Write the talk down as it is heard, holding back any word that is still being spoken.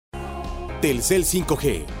Telcel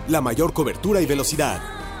 5G, la mayor cobertura y velocidad.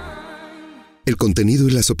 El contenido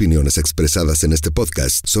y las opiniones expresadas en este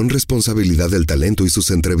podcast son responsabilidad del talento y sus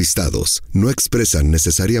entrevistados. No expresan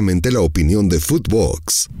necesariamente la opinión de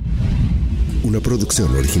Footbox, una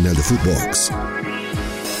producción original de Footbox.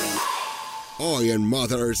 Hoy en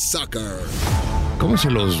Mother Soccer. ¿Cómo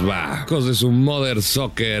se los va? Hijos de su Mother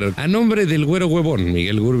Soccer. A nombre del güero huevón,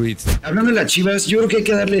 Miguel Gurbitz. Hablando de las Chivas, yo creo que hay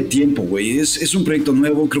que darle tiempo, güey. Es un proyecto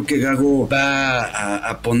nuevo. Creo que Gago va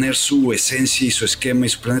a poner su esencia y su esquema y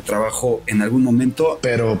su plan de trabajo en algún momento.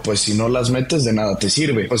 Pero pues si no las metes, de nada te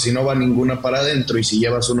sirve. Pues si no va ninguna para adentro y si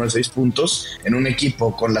llevas 1 de 6 puntos en un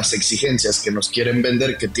equipo con las exigencias que nos quieren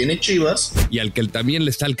vender que tiene Chivas. Y al que también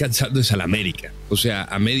le está alcanzando es al América. O sea,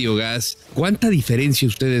 a medio gas. ¿Cuánta diferencia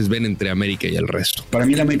ustedes ven entre América y el resto? Para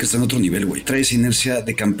mí la América está en otro nivel, güey. Trae esa inercia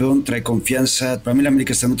de campeón, trae confianza. Para mí la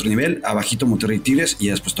América está en otro nivel. Abajito Monterrey y Tigres y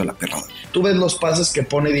ya después toda la perrada. Tú ves los pases que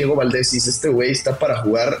pone Diego Valdés y dices, este güey está para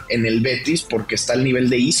jugar en el Betis porque está al nivel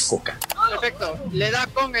de Isco, cara. Perfecto, le da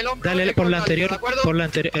con el hombro. Dale por la anterior,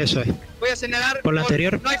 eso es. Voy a señalar. Por la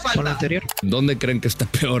anterior, no hay falta. por la anterior. ¿Dónde creen que está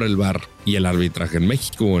peor el VAR y el arbitraje? ¿En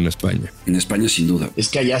México o en España? En España sin duda. Es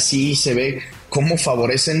que allá sí se ve cómo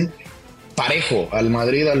favorecen parejo al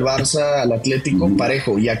Madrid, al Barça, al Atlético,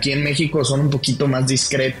 parejo. Y aquí en México son un poquito más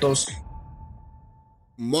discretos.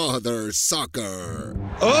 Mother Soccer.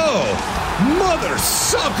 ¡Oh! ¡Mother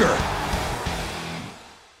Soccer!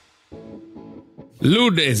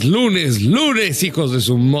 Lunes, hijos de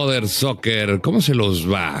su Mother Soccer. ¿Cómo se los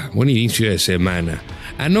va? Buen inicio de semana.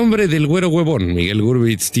 A nombre del güero huevón, Miguel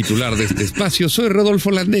Gurbitz, titular de este espacio, soy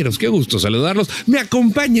Rodolfo Landeros. Qué gusto saludarlos. Me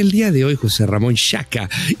acompaña el día de hoy José Ramón Chaca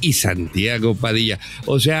y Santiago Padilla.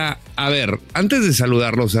 O sea, a ver, antes de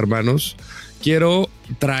saludarlos, hermanos, quiero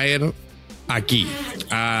traer aquí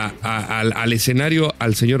al escenario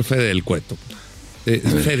al señor Fede del Cueto.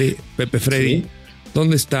 Pepe Freddy, ¿sí?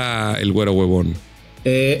 ¿Dónde está el güero huevón?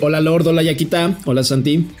 Hola Lord, hola Yaquita, hola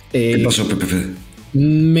Santi. ¿Qué pasó, Pepe Fede?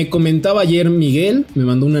 Me comentaba ayer Miguel, me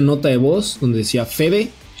mandó una nota de voz donde decía: Fede,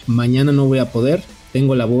 mañana no voy a poder,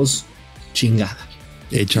 tengo la voz chingada.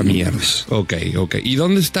 Hecha mierda. Ok. ¿Y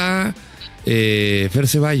dónde está Fer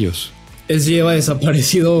Ceballos? Él lleva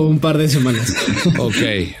desaparecido un par de semanas.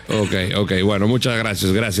 Ok. Bueno, muchas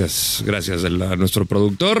gracias a nuestro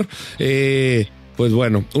productor. Pues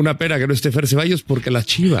bueno, una pena que no esté Fer Ceballos porque las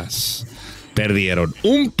Chivas perdieron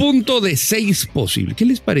 1 punto de 6 posible. ¿Qué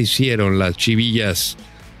les parecieron las chivillas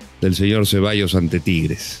del señor Ceballos ante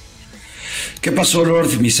Tigres? ¿Qué pasó,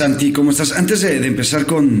 Lord, mi Santi? ¿Cómo estás? Antes de empezar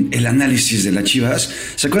con el análisis de las Chivas,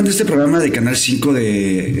 ¿se acuerdan de este programa de Canal 5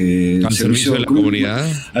 de al servicio de la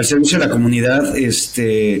comunidad? Al servicio de la comunidad,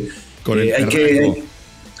 con el hay que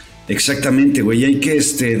exactamente, güey, hay que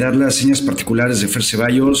dar las señas particulares de Fer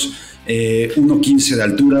Ceballos, 1.15 de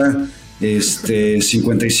altura,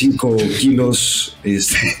 55 kilos,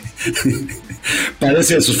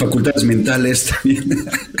 parece de sus facultades mentales también.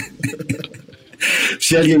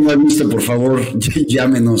 Si alguien lo ha visto, por favor,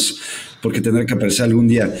 llámenos, porque tendrá que aparecer algún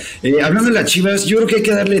día. Hablando de las Chivas, yo creo que hay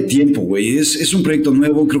que darle tiempo, güey. Es un proyecto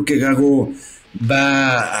nuevo. Creo que Gago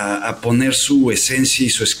va a poner su esencia y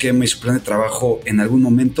su esquema y su plan de trabajo en algún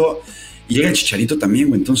momento. Y llega el Chicharito también,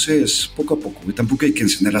 güey. Entonces, poco a poco, güey. Tampoco hay que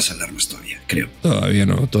encender las alarmas todavía, creo. Todavía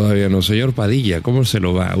no. Señor Padilla, ¿cómo se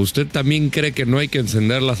lo va? ¿Usted también cree que no hay que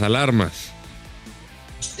encender las alarmas?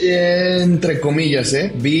 Entre comillas,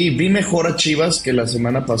 Vi mejor a Chivas que la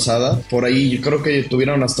semana pasada. Por ahí yo creo que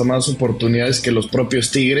tuvieron hasta más oportunidades que los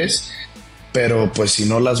propios Tigres. Pero pues si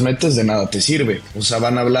no las metes, de nada te sirve. O sea,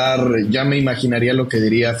 van a hablar, ya me imaginaría lo que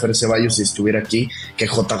diría Fer Ceballos si estuviera aquí, que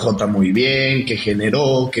JJ muy bien, que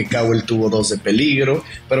generó, que Cowell tuvo 2 de peligro,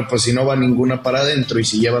 pero pues si no va ninguna para adentro y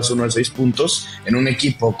si llevas 1 de 6 puntos en un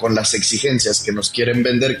equipo con las exigencias que nos quieren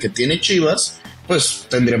vender que tiene Chivas, pues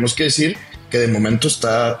tendríamos que decir que de momento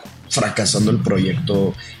está fracasando el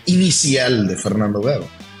proyecto inicial de Fernando Gago.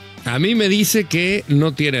 A mí me dice que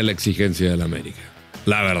no tiene la exigencia del América,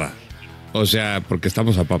 la verdad. O sea, porque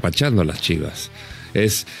estamos apapachando a las Chivas.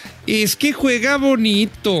 Es que juega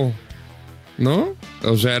bonito, ¿no?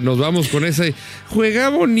 O sea, nos vamos con ese juega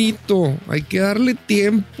bonito, hay que darle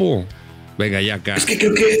tiempo. Venga ya acá. Es que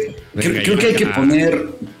creo que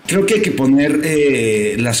hay que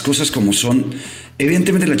poner las cosas como son.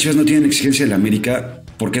 Evidentemente las Chivas no tienen exigencia del América,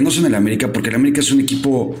 porque no son el América, porque el América es un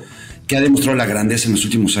equipo que ha demostrado la grandeza en los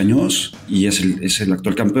últimos años y es el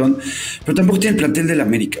actual campeón, pero tampoco tiene el plantel del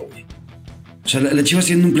América, güey. O sea, las Chivas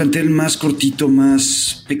tienen un plantel más cortito,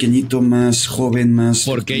 más pequeñito, más joven, más...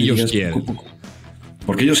 Porque ellos quieren. Poco a poco.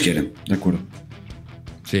 Porque ellos quieren, de acuerdo.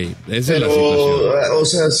 Sí, esa es la situación. O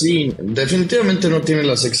sea, sí, definitivamente no tiene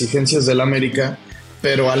las exigencias del América,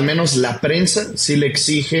 pero al menos la prensa sí le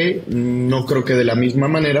exige, no creo que de la misma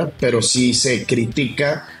manera, pero sí se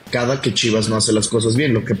critica cada que Chivas no hace las cosas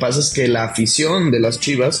bien. Lo que pasa es que la afición de las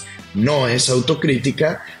Chivas no es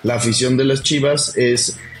autocrítica, la afición de las Chivas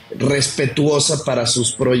es respetuosa para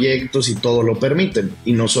sus proyectos y todo lo permiten.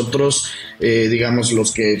 Y nosotros, digamos,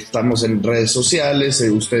 los que estamos en redes sociales,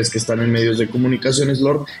 ustedes que están en medios de comunicaciones,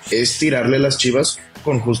 Lord, es tirarle las Chivas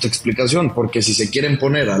con justa explicación, porque si se quieren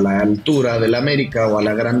poner a la altura del América o a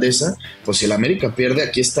la grandeza, pues si el América pierde,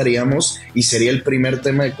 aquí estaríamos y sería el primer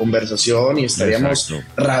tema de conversación y estaríamos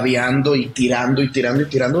rabiando y tirando y tirando y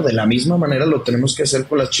tirando. De la misma manera lo tenemos que hacer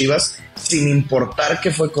con las Chivas, sin importar que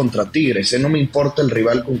fue contra Tigres, no me importa el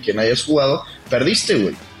rival con quien hayas jugado, perdiste,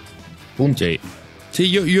 güey. Punto. Sí,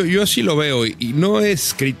 yo así lo veo, y no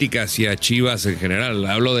es crítica hacia Chivas en general.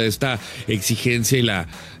 Hablo de esta exigencia y la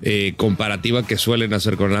comparativa que suelen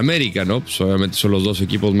hacer con el América, ¿no? Pues obviamente son los dos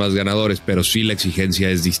equipos más ganadores, pero sí la exigencia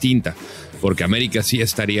es distinta, porque América sí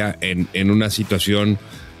estaría en una situación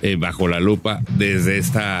bajo la lupa desde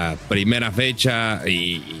esta primera fecha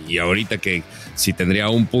y ahorita que si tendría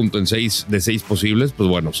un punto en 6 de 6 posibles, pues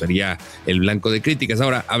bueno, sería el blanco de críticas.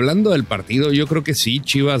 Ahora, hablando del partido, yo creo que sí,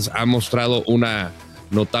 Chivas ha mostrado una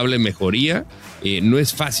notable mejoría. No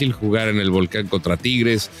es fácil jugar en el Volcán contra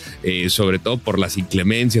Tigres, sobre todo por las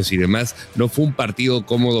inclemencias y demás. No fue un partido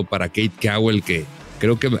cómodo para Kate Cowell, que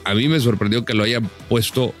creo que a mí me sorprendió que lo hayan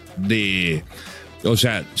puesto de... O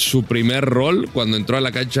sea, su primer rol cuando entró a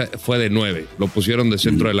la cancha fue de 9. Lo pusieron de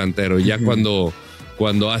centro delantero. Y ya cuando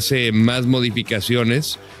hace más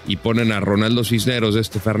modificaciones y ponen a Ronaldo Cisneros,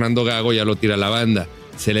 Fernando Gago, ya lo tira a la banda.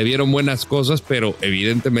 Se le vieron buenas cosas, pero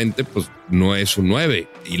evidentemente pues no es un 9.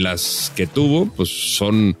 Y las que tuvo pues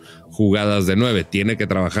son jugadas de 9. Tiene que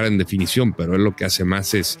trabajar en definición, pero él lo que hace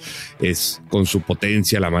más es con su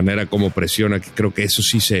potencia, la manera como presiona, que creo que eso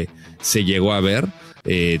sí se llegó a ver.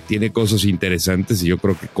 Tiene cosas interesantes y yo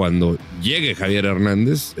creo que cuando llegue Javier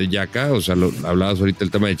Hernández, ya acá, o sea, hablabas ahorita del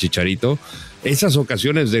tema de Chicharito, esas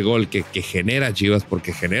ocasiones de gol que genera Chivas,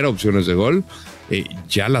 porque genera opciones de gol,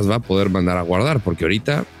 ya las va a poder mandar a guardar, porque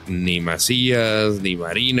ahorita ni Macías, ni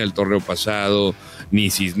Marina el torneo pasado, ni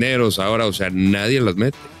Cisneros ahora, o sea, nadie las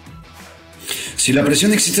mete. Si la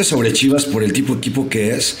presión existe sobre Chivas por el tipo de equipo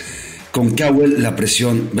que es, con Cowell la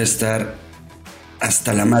presión va a estar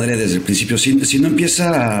hasta la madre desde el principio. Si no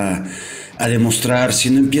empieza a demostrar,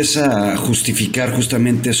 si no empieza a justificar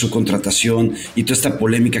justamente su contratación y toda esta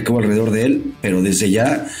polémica que hubo alrededor de él, pero desde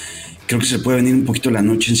ya creo que se puede venir un poquito la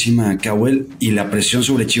noche encima a Cowell y la presión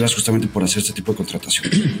sobre Chivas justamente por hacer este tipo de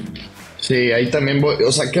contrataciones. Sí, ahí también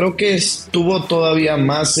o sea, creo que estuvo todavía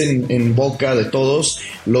más en boca de todos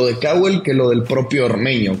lo de Cowell que lo del propio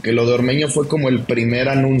Ormeño, que lo de Ormeño fue como el primer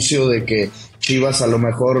anuncio de que Chivas a lo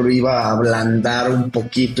mejor iba a ablandar un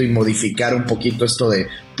poquito y modificar un poquito esto de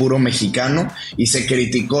puro mexicano, y se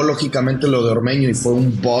criticó lógicamente lo de Ormeño y fue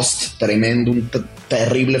un bust tremendo, un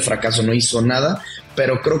terrible fracaso, no hizo nada.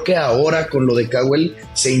 Pero creo que ahora con lo de Cowell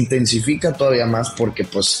se intensifica todavía más porque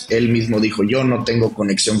pues él mismo dijo, yo no tengo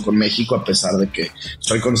conexión con México a pesar de que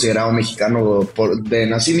soy considerado mexicano de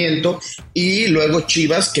nacimiento. Y luego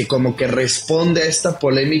Chivas, que como que responde a esta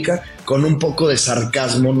polémica con un poco de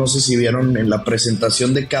sarcasmo, no sé si vieron en la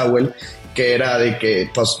presentación de Cowell, que era de que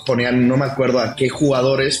pues ponían, no me acuerdo a qué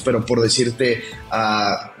jugadores, pero por decirte,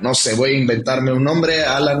 no sé, voy a inventarme un nombre,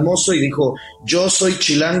 Alan Mozo, y dijo, yo soy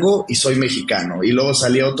chilango y soy mexicano. Y luego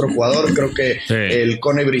salía otro jugador, creo que el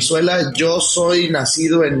Cone Brizuela, yo soy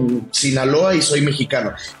nacido en Sinaloa y soy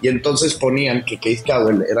mexicano. Y entonces ponían que Keith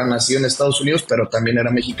Cowell era nacido en Estados Unidos, pero también era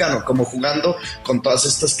mexicano. Como jugando con todas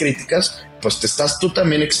estas críticas, pues te estás tú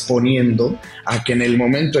también exponiendo a que en el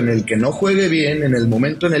momento en el que no juegue bien, en el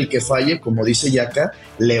momento en el que falle, como dice Yaka,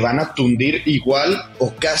 le van a tundir igual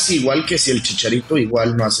o casi igual que si el Chicharito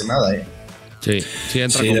igual no hace nada, Sí,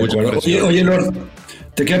 entra con mucha presión. Oye, Lord,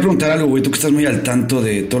 te quería preguntar algo, güey, tú que estás muy al tanto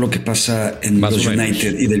de todo lo que pasa en los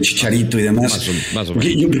United y del Chicharito y demás. Más o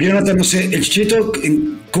menos. Yo no sé, el Chicharito,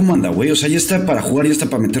 ¿cómo anda, güey? O sea, ¿ya está para jugar, ya está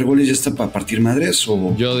para meter goles, ya está para partir madres?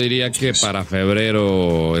 ¿O? Yo diría que para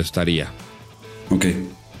febrero estaría. Ok.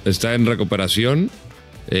 Está en recuperación.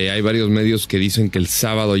 Hay varios medios que dicen que el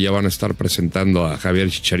sábado ya van a estar presentando a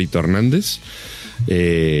Javier Chicharito Hernández.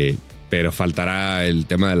 Pero faltará el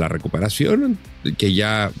tema de la recuperación, que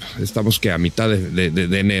ya estamos a mitad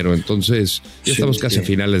de enero, entonces ya estamos casi a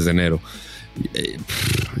finales de enero.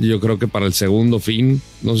 Yo creo que para el segundo fin,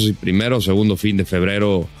 no sé si primero o segundo fin de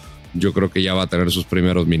febrero, yo creo que ya va a tener sus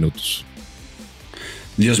primeros minutos.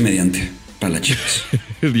 Dios mediante. para las Chivas.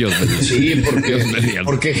 Dios mío. Sí,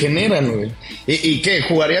 porque generan, güey. ¿Y qué?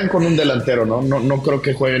 Jugarían con un delantero, ¿no? No creo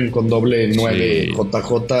que jueguen con doble 9, sí.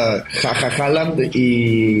 JJ, Haaland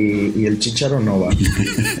y el Chicharo no va.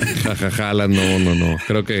 Haaland, no.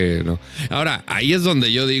 Creo que no. Ahora, ahí es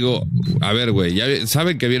donde yo digo, a ver, güey, ya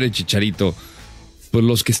saben que viene el Chicharito. Pues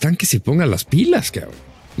los que están que se pongan las pilas, cabrón.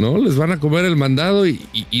 ¿No? Les van a comer el mandado y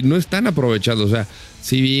no están aprovechando. O sea,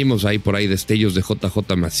 sí vimos ahí por ahí destellos de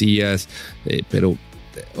JJ Macías, pero,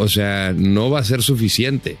 o sea, no va a ser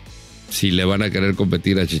suficiente si le van a querer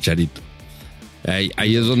competir a Chicharito.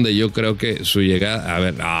 Ahí es donde yo creo que su llegada... A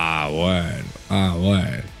ver,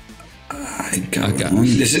 bueno. Ay, cabrón.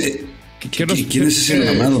 ¿Quién es ese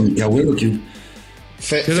mamado? ¿Mi abuelo? ¿Quién?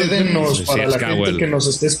 Fede para la gente que nos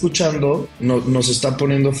esté escuchando, nos está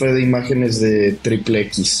poniendo Fede imágenes de Triple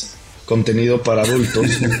X, contenido para adultos,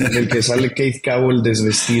 en el que sale Keith Cowell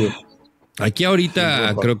desvestido. Aquí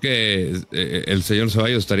ahorita creo que el señor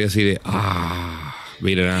Ceballos estaría así de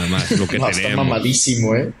mira nada más lo que tenemos. Está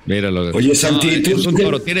mamadísimo, Míralo. Oye, Santi, es un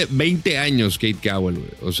toro, tiene 20 años Keith Cowell, güey.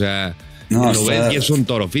 O sea, lo ves y es un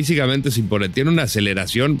toro. Físicamente se impone, tiene una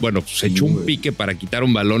aceleración. Bueno, se echó un pique para quitar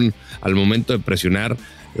un balón al momento de presionar.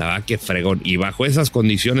 La verdad que fregón. Y bajo esas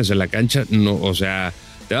condiciones en la cancha, no, o sea,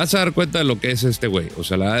 te vas a dar cuenta de lo que es este güey. O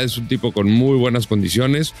sea, la verdad es un tipo con muy buenas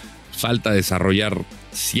condiciones. Falta desarrollar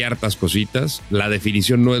ciertas cositas. La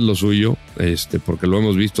definición no es lo suyo, porque lo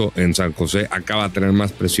hemos visto en San José. Acaba de tener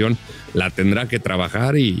más presión. La tendrá que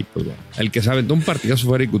trabajar y pues bueno. El que sabe, un partidazo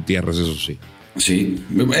fue Eric Gutiérrez, eso sí. Sí,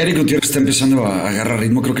 Eric Gutiérrez está empezando a agarrar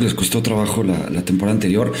ritmo. Creo que les costó trabajo la temporada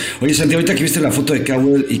anterior. Oye, Santi, ahorita que viste la foto de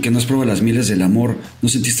Cowell y que nos prueba las miles del amor, ¿no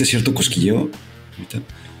sentiste cierto cosquilleo?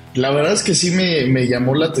 La verdad es que sí me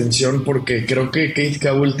llamó la atención, porque creo que Keith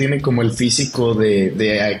Cowell tiene como el físico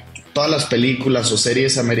de todas las películas o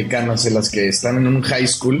series americanas en las que están en un high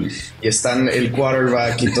school y están el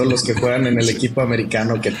quarterback y todos los que juegan en el equipo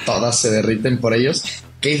americano, que todas se derriten por ellos.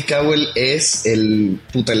 Keith Cowell es el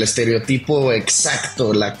estereotipo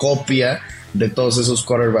exacto, la copia de todos esos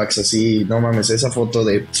quarterbacks así. No mames, esa foto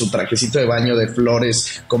de su trajecito de baño de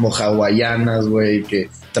flores como hawaianas, güey, que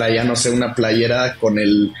traía, no sé, una playera con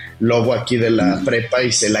el logo aquí de la prepa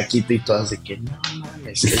y se la quita y todas de que no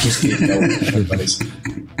mames, eso es Keith Cowell, me parece.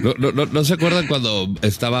 ¿No se acuerdan cuando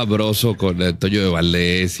estaba Broso con Toño de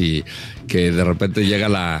Valdés y que de repente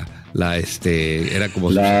llega era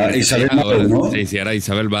como la Isabel Vado, ¿no? Sí, era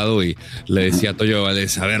Isabel Vado y le decía a Toño de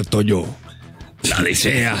Valdés, a ver, Toño, la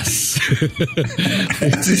deseas.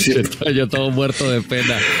 Sí, Toño todo muerto de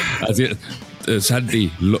pena. Así,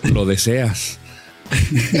 Santi, lo deseas.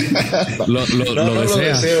 Lo deseas. Lo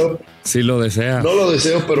deseo. Sí, lo desea. No lo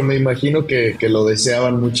deseo, pero me imagino que lo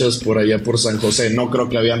deseaban muchas por allá por San José. No creo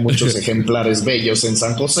que había muchos ejemplares bellos en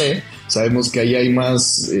San José. Sabemos que ahí hay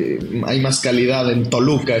más calidad en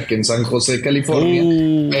Toluca que en San José, California.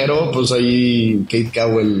 Pero pues ahí Keith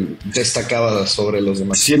Cowell destacaba sobre los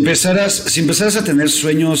demás. Si empezaras a tener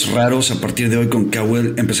sueños raros a partir de hoy con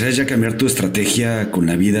Cowell, ¿empezarías ya a cambiar tu estrategia con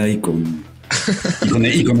la vida y con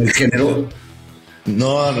el género?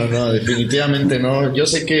 No, definitivamente no. Yo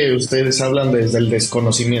sé que ustedes hablan desde el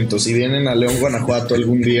desconocimiento. Si vienen a León, Guanajuato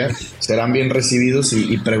algún día, serán bien recibidos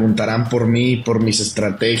y preguntarán por mí, por mis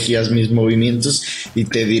estrategias, mis movimientos, y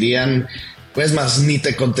te dirían, pues más, ni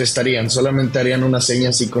te contestarían, solamente harían una seña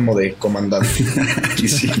así como de comandante.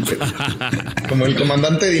 Sí, como el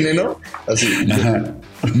comandante Dinero, así. Ajá.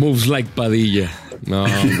 Moves like Padilla. No,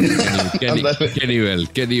 qué nivel.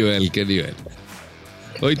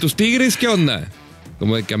 Oye, ¿tus Tigres qué onda?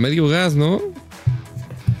 Como de que a medio gas, ¿no?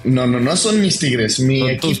 No son mis Tigres. Mi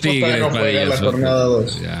equipo todavía no juega la jornada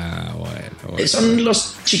 2. Ya, bueno. Son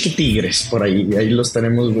los chiquitigres por ahí. Ahí los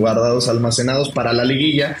tenemos guardados, almacenados para la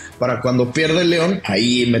liguilla. Para cuando pierde el León,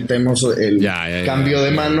 ahí metemos el cambio de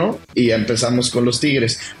mano y ya empezamos con los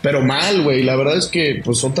Tigres. Pero mal, güey. La verdad es que,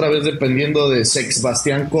 pues otra vez dependiendo de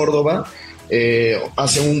Sebastián Córdoba,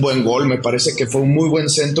 hace un buen gol. Me parece que fue un muy buen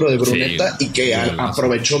centro de Bruneta, y que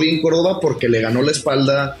aprovechó bien Córdoba porque le ganó la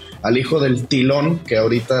espalda al hijo del Tilón, que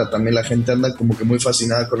ahorita también la gente anda como que muy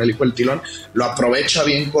fascinada con el hijo del Tilón. Lo aprovecha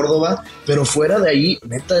bien Córdoba, pero fuera de ahí,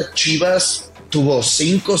 neta, Chivas tuvo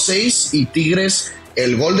 5-6 y Tigres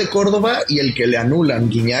el gol de Córdoba y el que le anulan.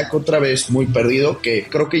 Guiñac otra vez muy perdido, que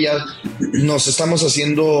creo que ya nos estamos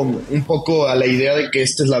haciendo un poco a la idea de que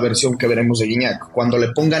esta es la versión que veremos de Guiñac. Cuando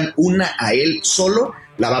le pongan una a él solo,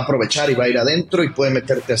 la va a aprovechar y va a ir adentro y puede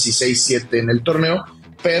meterte así 6-7 en el torneo,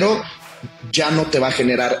 pero ya no te va a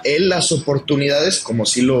generar él las oportunidades, como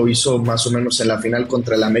sí lo hizo más o menos en la final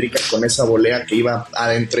contra el América, con esa volea que iba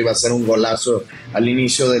adentro, iba a ser un golazo al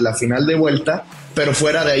inicio de la final de vuelta, pero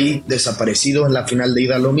fuera de ahí desaparecido. En la final de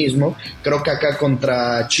ida lo mismo. Creo que acá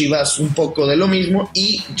contra Chivas un poco de lo mismo,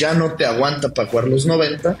 y ya no te aguanta para jugar los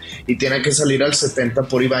 90 y tiene que salir al 70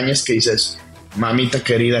 por Ibáñez, que dices, mamita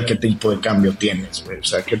querida, ¿qué tipo de cambio tienes, güey? O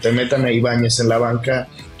sea, que te metan a Ibáñez en la banca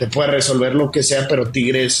te puede resolver lo que sea, pero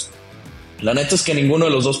Tigres, la neta es que ninguno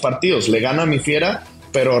de los dos partidos le gana a mi Fiera,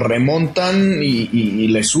 pero remontan y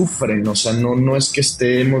le sufren. O sea, no es que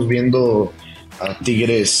estemos viendo a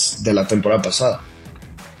Tigres de la temporada pasada.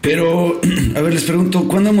 Pero, a ver, les pregunto,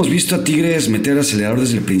 ¿cuándo hemos visto a Tigres meter acelerador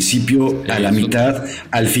desde el principio, a la mitad,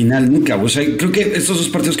 al final? Nunca. O sea, creo que estos dos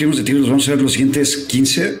partidos que vimos de Tigres los vamos a ver los siguientes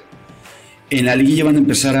 15. En la liguilla van a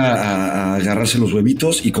empezar a agarrarse los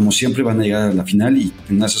huevitos y como siempre van a llegar a la final y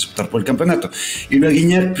vas a optar por el campeonato. Y lo de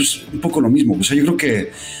Guiñac, pues un poco lo mismo. O sea, yo creo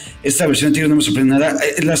que esta versión de Tigres no me sorprende nada.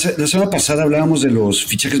 La semana pasada hablábamos de los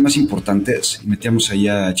fichajes más importantes. Metíamos ahí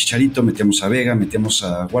a Chicharito, metíamos a Vega, metíamos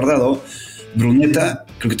a Guardado. Bruneta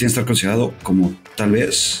creo que tiene que estar considerado como tal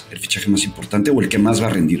vez el fichaje más importante o el que más va a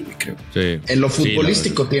rendir, güey, creo. Sí. En lo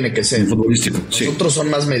futbolístico tiene que ser. En futbolístico, Los otros son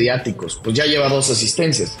más mediáticos. Pues ya lleva 2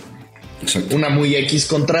 asistencias. Exacto. Una muy X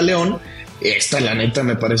contra León. Esta, la neta,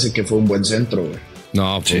 me parece que fue un buen centro, güey.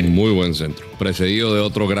 No, fue un muy buen centro. Precedido de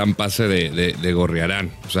otro gran pase de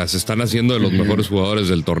Gorriarán. O sea, se están haciendo de los mejores jugadores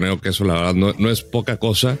del torneo, que eso la verdad no es poca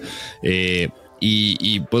cosa.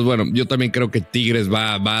 Y pues bueno, yo también creo que Tigres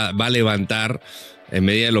va a levantar en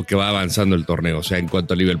medida de lo que va avanzando el torneo, o sea, en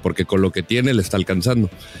cuanto a nivel, porque con lo que tiene le está alcanzando.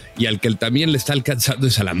 Y al que él también le está alcanzando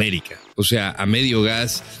es al América. O sea, a medio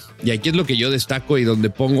gas. Y aquí es lo que yo destaco y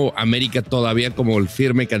donde pongo América todavía como el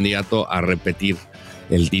firme candidato a repetir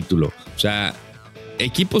el título. O sea,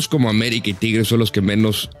 equipos como América y Tigres son los que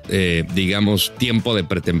menos, digamos, tiempo de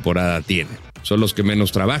pretemporada tienen. Son los que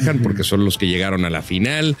menos trabajan porque son los que llegaron a la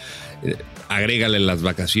final. Agrégale las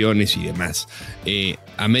vacaciones y demás.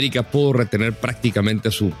 América pudo retener prácticamente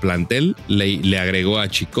a su plantel, le agregó a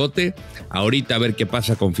Chicote. Ahorita a ver qué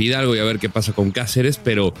pasa con Fidalgo y a ver qué pasa con Cáceres,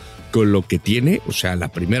 pero con lo que tiene, o sea, la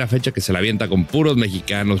primera fecha que se la avienta con puros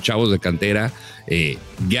mexicanos, chavos de cantera,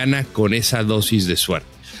 gana con esa dosis de suerte.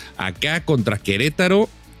 Acá contra Querétaro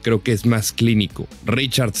creo que es más clínico.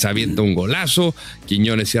 Richards avienta un golazo,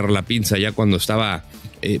 Quiñones cierra la pinza ya cuando estaba,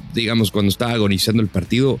 cuando estaba agonizando el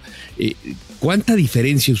partido. ¿Cuánta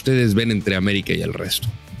diferencia ustedes ven entre América y el resto?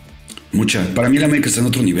 Mucha. Para mí el América está en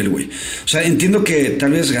otro nivel, güey. O sea, entiendo que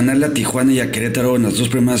tal vez ganarle a Tijuana y a Querétaro en las 2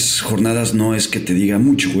 primeras jornadas no es que te diga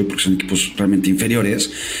mucho, güey, porque son equipos realmente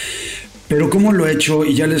inferiores. Pero cómo lo ha hecho,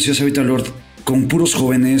 y ya le decía ahorita a Lord, con puros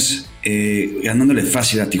jóvenes, ganándole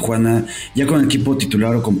fácil a Tijuana, ya con el equipo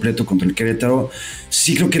titular o completo contra el Querétaro.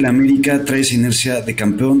 Sí creo que el América trae esa inercia de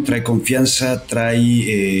campeón, trae confianza,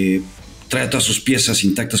 trae todas sus piezas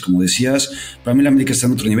intactas, como decías. Para mí el América está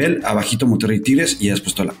en otro nivel, abajito Monterrey y Tigres, y ya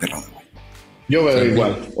después toda la perrada, güey. Yo veo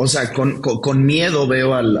igual, o sea, con miedo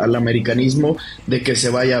veo al americanismo de que se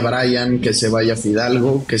vaya Brian, que se vaya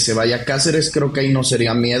Fidalgo, que se vaya Cáceres. Creo que ahí no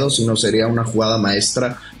sería miedo, sino sería una jugada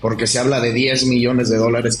maestra, porque se habla de $10 millones,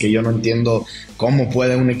 que yo no entiendo cómo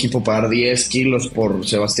puede un equipo pagar 10 kilos por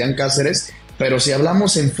Sebastián Cáceres. Pero si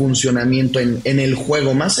hablamos en funcionamiento, en el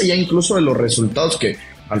juego, más allá incluso de los resultados, que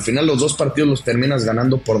al final los 2 partidos los terminas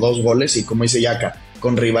ganando por 2 goles, y como dice Yaka,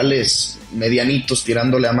 con rivales medianitos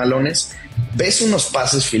tirándole a malones, ves unos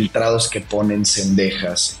pases filtrados que ponen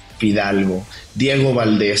Cendejas, Fidalgo, Diego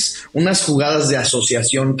Valdés, unas jugadas de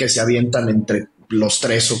asociación que se avientan entre los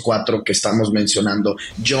 3 o 4 que estamos mencionando,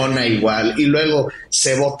 Jonah igual, y luego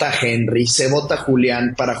se bota Henry, se bota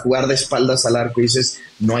Julián para jugar de espaldas al arco, y dices,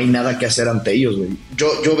 no hay nada que hacer ante ellos, güey.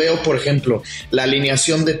 Yo veo, por ejemplo, la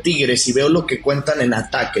alineación de Tigres y veo lo que cuentan en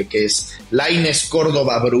ataque, que es Lainez,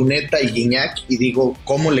 Córdoba, Bruneta y Guiñac, y digo,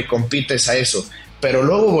 ¿cómo le compites a eso? Pero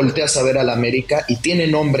luego volteas a ver al América y tiene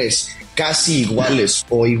nombres casi iguales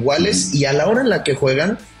o iguales, y a la hora en la que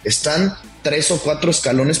juegan están 3 o 4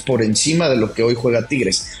 escalones por encima de lo que hoy juega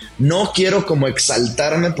Tigres. No quiero como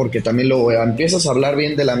exaltarme, porque también luego empiezas a hablar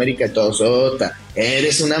bien del América y todo, Sota,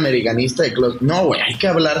 eres un americanista de club. No, güey, hay que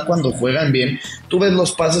hablar cuando juegan bien. Tú ves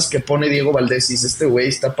los pases que pone Diego Valdés y dices, este güey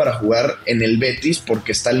está para jugar en el Betis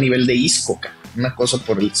porque está al nivel de Isco, una cosa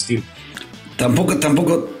por el estilo. Tampoco.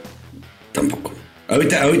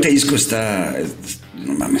 Ahorita Isco está,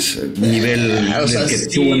 no mames, nivel del que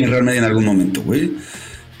tuvo en el Real Madrid en algún momento, güey.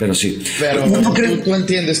 Pero sí. Pero tú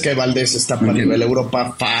entiendes que Valdés está para nivel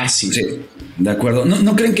Europa fácil. Sí, de acuerdo.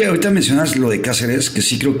 ¿No creen que ahorita mencionas lo de Cáceres? Que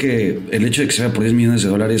sí creo que el hecho de que se vaya por $10 millones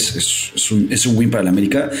es un win para la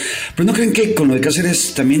América. Pero ¿no creen que con lo de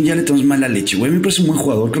Cáceres también ya le tenemos mala leche, güey? A mí me parece un buen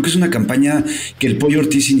jugador. Creo que es una campaña que el Pollo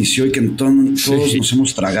Ortiz inició y que todos nos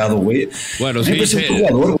hemos tragado, güey. Bueno, sí. Es un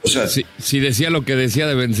jugador, o sea. Sí, decía lo que decía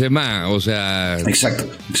de Benzema, o sea. Exacto.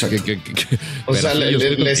 O sea,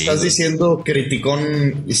 le estás diciendo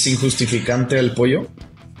criticón sin justificante al Pollo.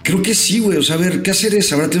 Creo que sí, güey. O sea, a ver,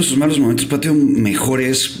 Cáceres habrá tenido sus malos momentos, pero ha tenido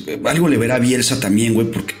mejores. Algo le verá a Bielsa también, güey,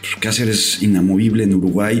 porque Cáceres es inamovible en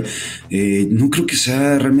Uruguay. No creo que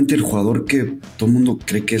sea realmente el jugador que todo el mundo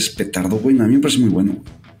cree que es petardo, güey. A mí me parece muy bueno.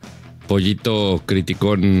 Pollito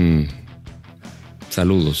criticón.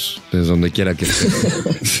 Saludos, desde donde quiera que esté.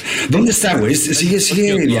 ¿Dónde está, güey?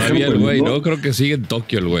 Sigue viajando el güey, ¿no? Creo que sigue en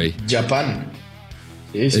Tokio el güey. Japón.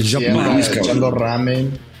 Sí, Japón, echando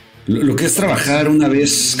ramen. Lo que es trabajar una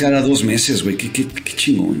vez cada 2 meses, güey. Qué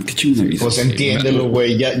chingón, qué chingón. Pues entiéndelo,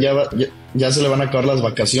 güey. Ya se le van a acabar las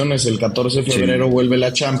vacaciones. El 14 de febrero vuelve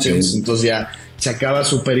la Champions. Entonces ya se acaba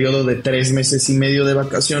su periodo de 3 meses y medio de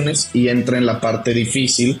vacaciones y entra en la parte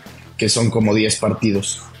difícil, que son como 10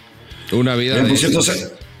 partidos. Una vida. Por cierto,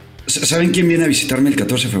 ¿saben quién viene a visitarme el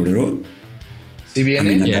 14 de febrero? ¿Sí viene? A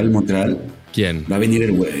mi natal Montreal. ¿Quién? Va a venir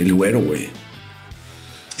el güero, güey.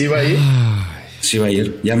 ¿Sí va a ir? Sí va a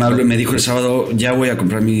ir. Ya me habló y me dijo el sábado, ya voy a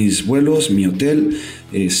comprar mis vuelos, mi hotel,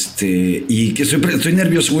 y que estoy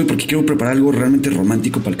nervioso, güey, porque quiero preparar algo realmente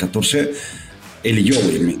romántico para el 14. Él y yo,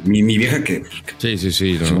 güey, mi vieja que sí,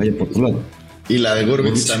 se vaya por otro lado. Y la de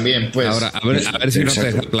Gurbitz también, pues. Ahora, a ver si no te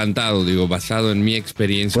deja plantado, digo, basado en mi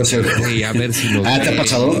experiencia. Puede ser. Oye, a ver si nos vemos. ¿te ha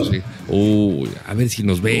pasado? Sí. Uy, a ver si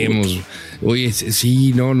nos vemos. Oye,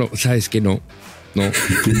 sí, no, ¿sabes qué? No,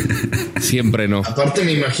 siempre no. Aparte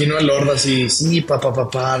me imagino a Lord así, sí, papá,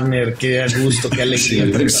 partner, qué a gusto, qué alegría.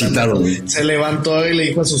 Siempre excitado, güey. Se levantó y le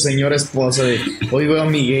dijo a su señora esposa hoy veo a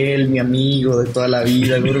Miguel, mi amigo de toda la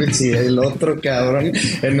vida, Gurbitz, y el otro cabrón,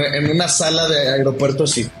 en una sala de aeropuerto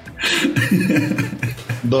así.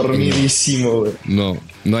 Dormidísimo, güey.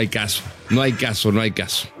 No hay caso.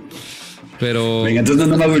 Pero. Venga, entonces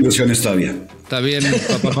no me hago ilusiones todavía. Está bien,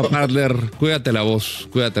 papá partner, cuídate la voz,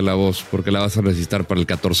 porque la vas a necesitar para el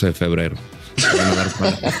 14 de febrero. Van a dar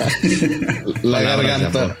la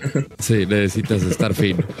garganta. Sí, necesitas estar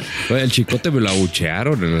fino. Oye, el Chicote me lo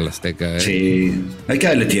abuchearon en el Azteca, Sí, hay que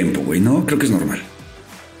darle tiempo, güey, ¿no? Creo que es normal.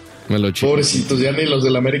 Pobrecitos, ya ni los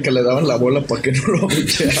del América le daban la bola para que no lo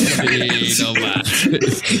abuchearan. Sí, no más.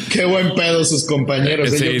 Qué buen pedo sus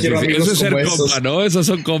compañeros. Sí, yo quiero amigos eso es como ser esos. compa, ¿no? Esos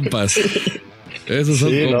son compas. Esos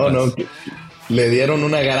son compas. No. Le dieron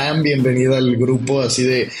una gran bienvenida al grupo, así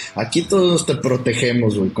de aquí todos te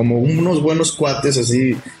protegemos, güey, como unos buenos cuates,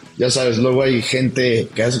 así. Ya sabes, luego hay gente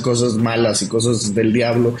que hace cosas malas y cosas del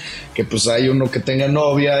diablo, que pues hay uno que tenga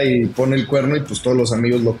novia y pone el cuerno y pues todos los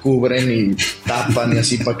amigos lo cubren y tapan y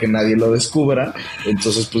así para que nadie lo descubra.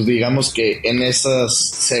 Entonces pues digamos que en esas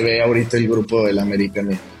se ve ahorita el grupo del América,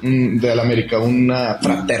 una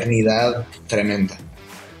fraternidad tremenda.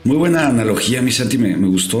 Muy buena analogía, mi Santi, me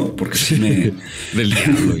gustó, porque sí me... Del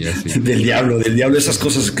diablo, ya sí. Del diablo, esas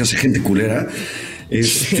cosas que hace gente culera.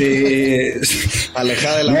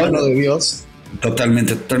 Alejada de la mano de Dios.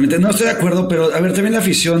 Totalmente. No estoy de acuerdo, pero a ver, también la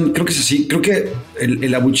afición, creo que es así. Creo que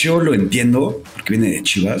el abucheo lo entiendo, porque viene de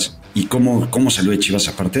Chivas, y cómo salió de Chivas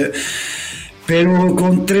aparte. Pero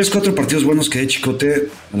con 3-4 partidos buenos que de Chicote,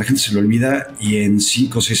 a la gente se le olvida, y en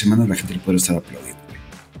 5 o 6 semanas la gente le puede estar aplaudiendo.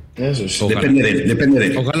 Eso sí. Depende de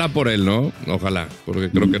él. Ojalá por él, ¿no? Ojalá, porque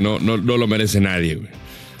creo que no lo merece nadie, güey.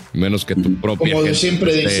 Menos que tu propia como gente.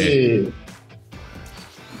 Siempre dice...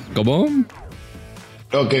 ¿Cómo?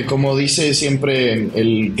 Ok, como dice siempre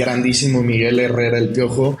el grandísimo Miguel Herrera, el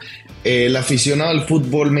Piojo, el aficionado al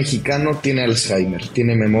fútbol mexicano tiene Alzheimer,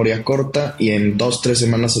 tiene memoria corta y en 2-3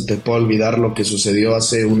 semanas se te puede olvidar lo que sucedió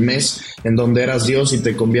hace un mes, en donde eras Dios y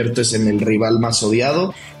te conviertes en el rival más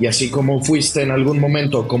odiado, y así como fuiste en algún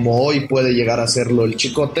momento, como hoy puede llegar a serlo el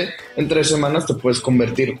Chicote, en 3 semanas te puedes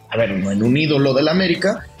convertir, no en un ídolo del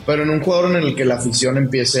América, pero en un jugador en el que la afición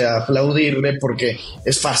empiece a aplaudirle, porque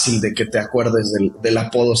es fácil de que te acuerdes del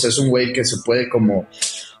apodo. O sea, es un güey que se puede como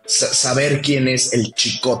saber quién es el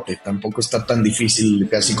Chicote. Tampoco está tan difícil,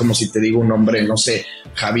 así como si te digo un nombre, no sé,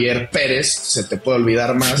 Javier Pérez, se te puede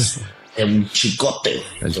olvidar más que un Chicote.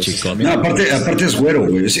 Entonces, Chicote. No, aparte es güero,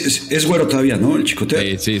 güey. Es güero todavía, ¿no? El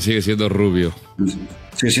Chicote. Sí, sigue siendo rubio.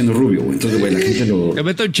 Sigue siendo rubio, güey. Entonces, güey, la gente lo... Que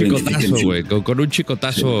meta un chicotazo, güey. Con un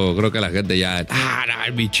chicotazo, sí. Creo que la gente ya...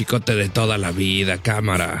 mi Chicote de toda la vida,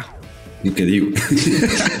 cámara. lo que digo.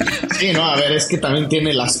 Sí, no, a ver, es que también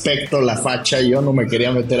tiene el aspecto, la facha. Yo no me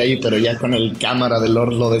quería meter ahí, pero ya con el cámara de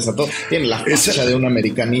Lord lo desató. Tiene la facha de un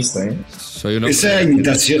americanista, ¿eh? Esa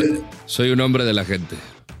imitación. Soy un hombre de la gente.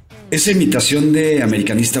 Esa imitación de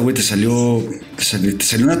americanista, güey, te salió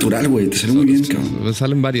natural, güey. Te salió muy bien, cabrón. Me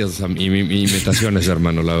salen varias imitaciones,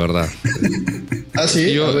 hermano, la verdad. Ah,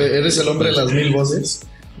 sí. A ver, ¿eres el hombre de las 1000 voces?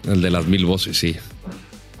 El de las 1000 voces, sí.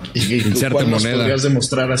 Inserte ¿cuál moneda. Nos podrías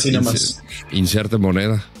demostrar así nada más? Inserte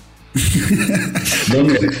moneda.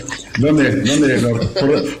 ¿Dónde?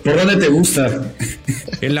 ¿Por dónde te gusta?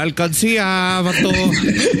 En la alcancía, vato.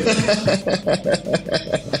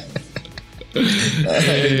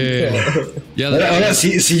 Ahora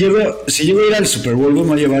si llego a ir al Super Bowl,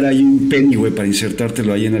 vamos a llevar ahí un penny, güey, para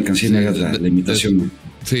insertártelo ahí en la alcancía y me hagas la imitación, güey.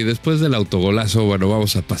 Sí, después del autogolazo, bueno,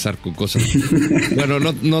 vamos a pasar con cosas, bueno,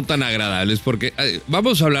 no tan agradables, porque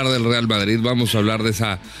vamos a hablar del Real Madrid, vamos a hablar de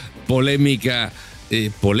esa polémicas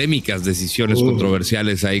decisiones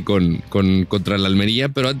controversiales ahí contra la Almería,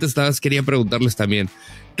 pero antes quería preguntarles también,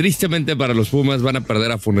 tristemente para los Pumas van a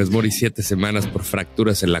perder a Funes Mori 7 semanas por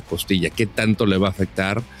fracturas en la costilla. ¿Qué tanto le va a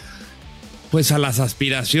afectar? Pues a las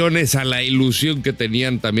aspiraciones, a la ilusión que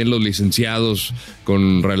tenían también los licenciados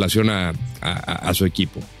con relación a su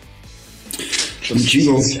equipo. Un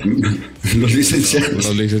chingo. Los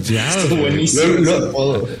licenciados. Buenísimo.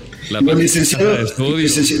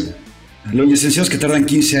 Los licenciados que tardan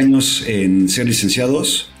 15 años en ser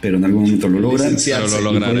licenciados, pero en algún momento lo logran.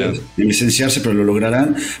 Licenciarse, pero lo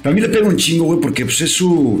lograrán. Para mí le pega un chingo, güey, porque pues, es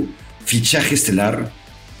su fichaje estelar.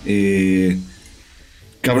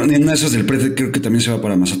 Cabrón, en una de esas del Prete creo que también se va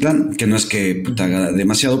para Mazatlán, que no es que haga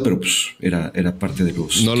demasiado, pero pues era parte de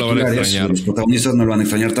los no lo van a extrañar. Los protagonistas no lo van a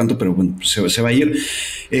extrañar tanto, pero bueno, se va a ir.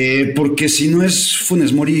 Porque si no es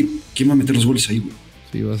Funes Mori, ¿quién va a meter los goles ahí, güey?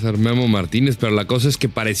 Sí, va a ser Memo Martínez, pero la cosa es que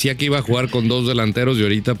parecía que iba a jugar con 2 delanteros y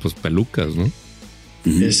ahorita pues pelucas, ¿no?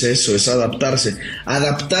 Es eso, es adaptarse.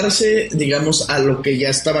 Adaptarse, digamos, a lo que ya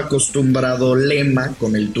estaba acostumbrado Lema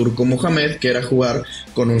con el turco Mohamed, que era jugar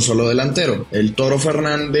con un solo delantero. El Toro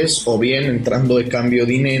Fernández, o bien entrando de cambio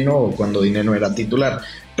Dineno, o cuando Dineno era titular.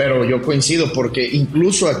 Pero yo coincido, porque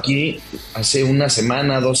incluso aquí, hace una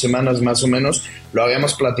semana, 2 semanas más o menos, lo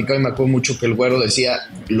habíamos platicado y me acuerdo mucho que el Güero decía,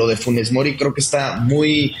 lo de Funes Mori creo que está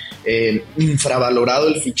muy infravalorado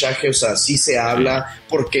el fichaje, o sea, sí se habla,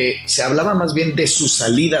 porque se hablaba más bien de su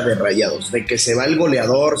salida de Rayados, de que se va el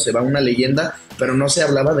goleador, se va una leyenda, pero no se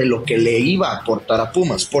hablaba de lo que le iba a aportar a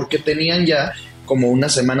Pumas, porque tenían ya como una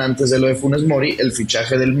semana antes de lo de Funes Mori, el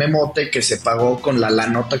fichaje del Memote que se pagó con la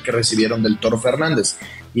nota que recibieron del Toro Fernández.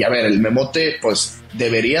 Y a ver, el Memote pues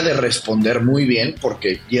debería de responder muy bien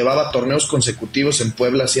porque llevaba torneos consecutivos en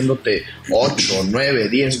Puebla haciéndote 8, 9,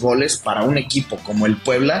 10 goles para un equipo como el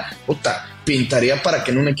Puebla. Pintaría para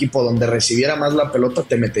que en un equipo donde recibiera más la pelota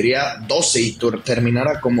te metería 12 y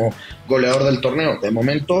terminara como goleador del torneo. De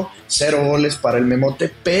momento, 0 goles para el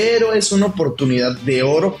Memote, pero es una oportunidad de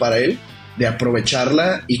oro para él de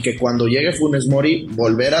aprovecharla y que cuando llegue Funes Mori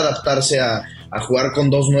volver a adaptarse a jugar con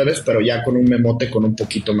 2 nueves, pero ya con un Memote con un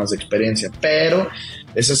poquito más de experiencia. Pero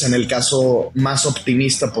ese es en el caso más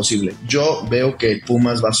optimista posible. Yo veo que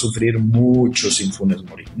Pumas va a sufrir mucho sin Funes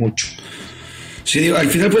Mori, mucho. Sí, al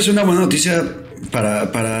final puede ser una buena noticia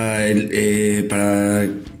para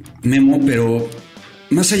Memo, pero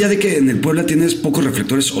más allá de que en el Puebla tienes pocos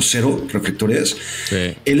reflectores o 0 reflectores,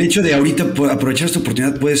 sí. El hecho de ahorita aprovechar esta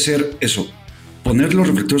oportunidad puede ser eso, poner los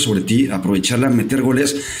reflectores sobre ti, aprovecharla, meter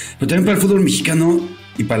goles, pero también para el fútbol mexicano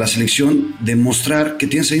y para la selección, demostrar que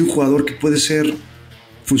tienes ahí un jugador que puede ser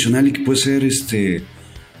funcional y que puede ser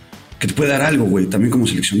que te puede dar algo, güey, también como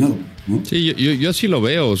seleccionado, ¿no? Sí, yo así lo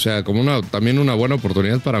veo, o sea, como también una buena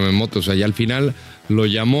oportunidad para Memote, o sea, y al final lo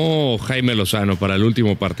llamó Jaime Lozano para el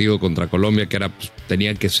último partido contra Colombia, que era, pues,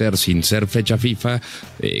 tenía que ser, sin ser fecha FIFA,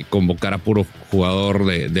 convocar a puro jugador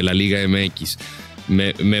de la Liga MX.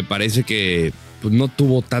 Me parece que pues, no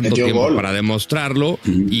tuvo tanto tiempo gol para demostrarlo,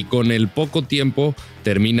 y con el poco tiempo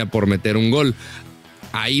termina por meter un gol.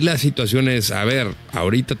 Ahí la situación es, a ver,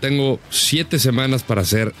 ahorita tengo 7 semanas para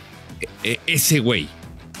hacer ese güey,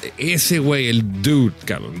 el dude,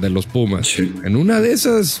 cabrón, de los Pumas. Sí. En una de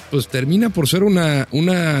esas, pues termina por ser una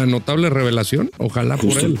notable revelación. Ojalá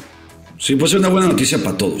justo por él. Sí, pues es una buena noticia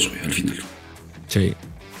para todos, güey, al final. Sí,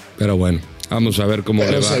 pero bueno, vamos a ver cómo le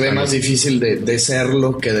va. Pero se ve más difícil de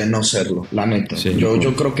serlo que de no serlo, la neta. Sí.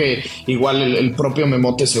 Yo creo que igual el propio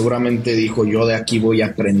Memote seguramente dijo, yo de aquí voy a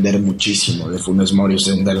aprender muchísimo de Funes Mori,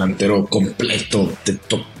 un delantero completo,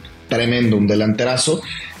 tremendo, un delanterazo.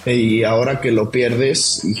 Y ahora que lo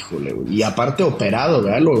pierdes, híjole, y aparte operado,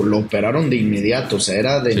 ¿verdad? Lo operaron de inmediato, o sea,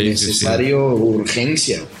 era de necesario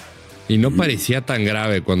urgencia. Y no parecía tan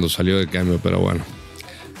grave cuando salió de cambio, pero bueno.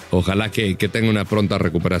 Ojalá que tenga una pronta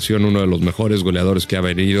recuperación, uno de los mejores goleadores que ha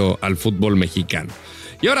venido al fútbol mexicano.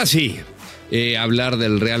 Y ahora sí, hablar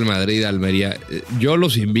del Real Madrid, Almería. Yo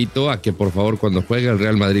los invito a que por favor cuando juegue el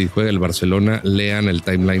Real Madrid y juegue el Barcelona, lean el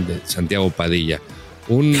timeline de Santiago Padilla.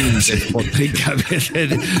 Un despotrica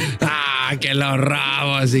que los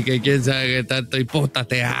rabos y que quién sabe qué tanto, y puta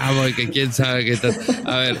te amo y que quién sabe qué tanto.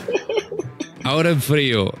 A ver, ahora en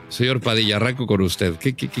frío, señor Padilla, arranco con usted.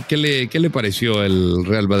 ¿Qué le pareció el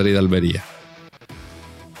Real Madrid-Almería?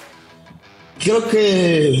 Creo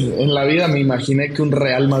que en la vida me imaginé que un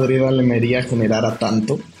Real Madrid-Almería generara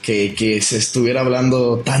tanto, que se estuviera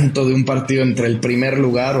hablando tanto de un partido entre el primer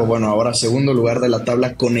lugar, o bueno, ahora segundo lugar de la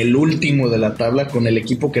tabla, con el último de la tabla, con el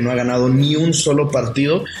equipo que no ha ganado ni un solo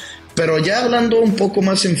partido. Pero ya hablando un poco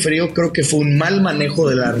más en frío, creo que fue un mal manejo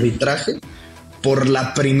del arbitraje por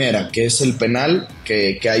la primera, que es el penal,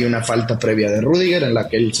 que hay una falta previa de Rüdiger en la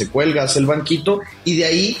que él se cuelga, hace el banquito, y de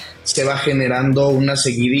ahí se va generando una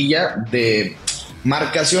seguidilla de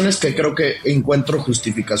marcaciones que creo que encuentro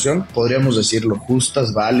justificación, podríamos decirlo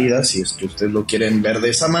justas, válidas, si es que ustedes lo quieren ver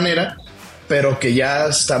de esa manera, pero que ya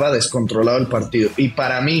estaba descontrolado el partido. Y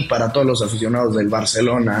para mí, para todos los aficionados del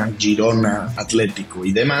Barcelona, Girona, Atlético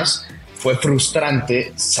y demás, fue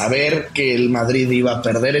frustrante saber que el Madrid iba a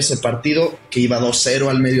perder ese partido, que iba 2-0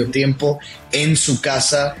 al medio tiempo en su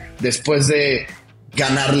casa, después de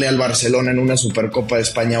ganarle al Barcelona en una Supercopa de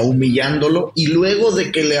España, humillándolo, y luego de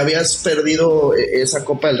que le habías perdido esa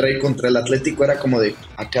Copa del Rey contra el Atlético, era como de,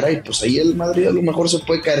 caray, pues ahí el Madrid a lo mejor se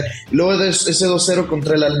puede caer. Luego de ese 2-0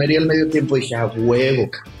 contra el Almería al medio tiempo, dije, huevo,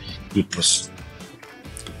 y pues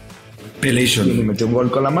Pelation. Y le metió un gol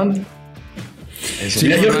con la mano. Sí,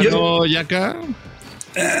 mira, yo Yaka.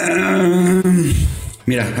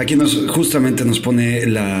 Mira, aquí justamente nos pone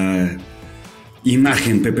la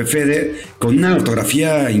imagen Pepe Fede con una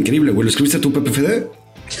ortografía increíble, güey. ¿Lo escribiste tú, Pepe Fede?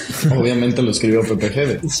 Obviamente lo escribió Pepe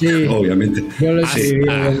Fede. Sí, obviamente. Yo lo escribí,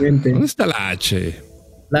 obviamente. ¿Dónde está la H?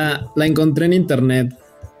 La encontré en internet.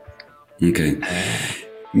 Ok.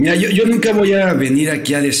 Mira, yo nunca voy a venir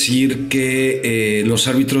aquí a decir que los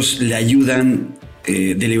árbitros le ayudan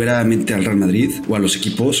deliberadamente al Real Madrid o a los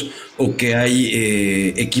equipos, o que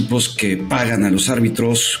hay equipos que pagan a los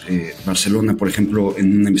árbitros. Barcelona, por ejemplo,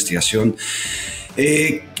 en una investigación.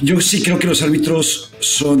 Yo sí creo que los árbitros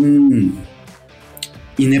son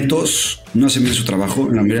ineptos, no hacen bien su trabajo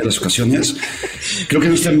en la mayoría de las ocasiones. Creo que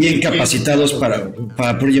no están bien capacitados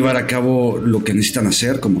para poder llevar a cabo lo que necesitan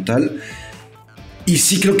hacer como tal. Y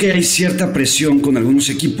sí creo que hay cierta presión con algunos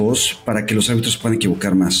equipos para que los árbitros puedan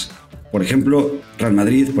equivocar más. Por ejemplo, Real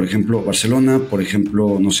Madrid, por ejemplo, Barcelona, por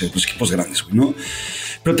ejemplo, no sé, los equipos grandes, güey, ¿no?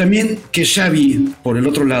 Pero también que Xavi, por el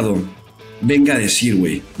otro lado, venga a decir,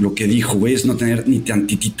 güey, lo que dijo, güey, es no tener ni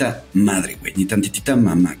tantitita madre, güey, ni tantitita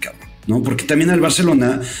mamá, cabrón, ¿no? Porque también al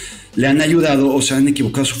Barcelona le han ayudado o se han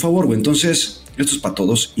equivocado a su favor, güey. Entonces, esto es para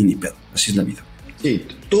todos y ni pedo. Así es la vida. Sí,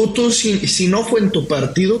 tú si no fue en tu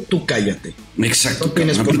partido, tú cállate. Exacto. No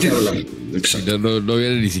tienes por qué hablar. Exacto. No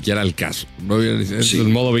viene ni siquiera al caso. No viene, sí. El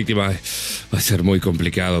modo víctima va a ser muy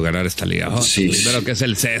complicado ganar esta liga. Sí, primero que es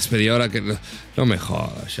el césped y ahora que... No me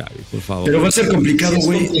jodas, Xavi, por favor. Pero va a ser complicado,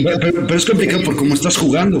 güey. Pero es complicado por cómo estás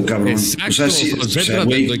jugando, cabrón. Exacto,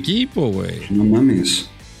 concéntrate en tu equipo, güey. No mames.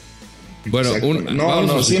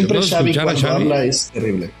 Bueno, siempre Xavi cuando habla es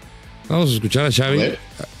terrible. Vamos a escuchar a Xavi.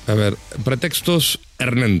 A ver, pretextos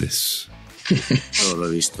Hernández. No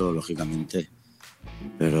lo he visto, lógicamente.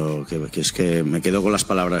 Pero que es que me quedo con las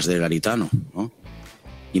palabras de Garitano, ¿no?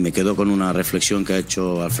 Y me quedo con una reflexión que ha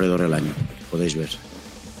hecho Alfredo Relaño. Podéis ver.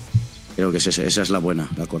 Creo que esa es la buena,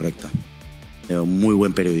 la correcta. Muy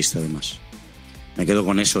buen periodista, además. Me quedo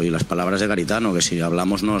con eso y las palabras de Garitano, que si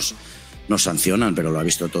hablamos nos sancionan, pero lo ha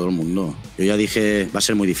visto todo el mundo. Yo ya dije, va a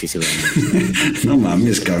ser muy difícil. No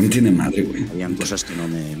mames, cabrón, tiene madre, güey. Habían cosas que no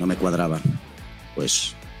me cuadraban.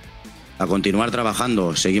 Pues a continuar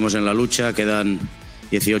trabajando. Seguimos en la lucha, quedan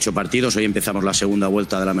 18 partidos. Hoy empezamos la segunda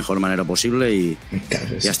vuelta de la mejor manera posible y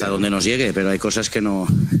hasta donde nos llegue, pero hay cosas que no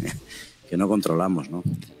controlamos, ¿no?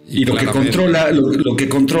 Y lo que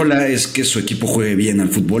controla es que su equipo juegue bien al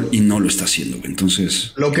fútbol y no lo está haciendo, güey.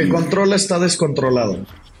 Entonces, lo que controla está descontrolado.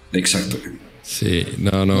 Exacto. Sí,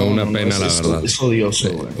 una pena, la verdad. Es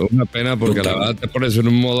odioso, güey. Una pena porque la verdad te pones en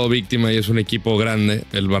un modo víctima y es un equipo grande,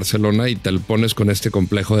 el Barcelona, y te lo pones con este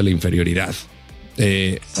complejo de la inferioridad.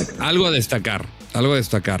 Algo a destacar.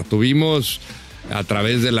 Tuvimos a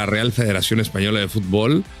través de la Real Federación Española de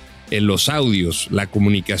Fútbol en los audios, la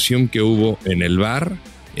comunicación que hubo en el VAR,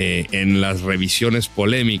 en las revisiones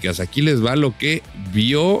polémicas. Aquí les va lo que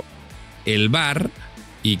vio el VAR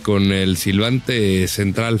y con el silbante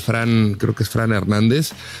central creo que es Fran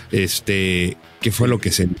Hernández, ¿qué fue lo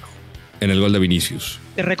que se vio en el gol de Vinicius?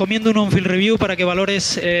 Te recomiendo un on-field review para que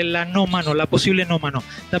valores la no mano, la posible no mano.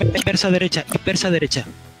 Dame inversa derecha.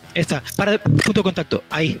 Esta, para punto de contacto,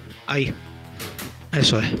 ahí.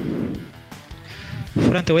 Eso es.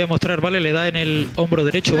 Fran, te voy a mostrar, ¿vale? Le da en el hombro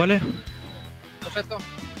derecho, ¿vale? Perfecto.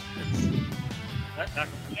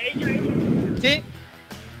 Sí.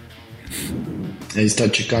 Ahí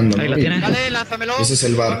está checando, ¿no? Ahí la tienes. Dale, lánzamelo. Ese es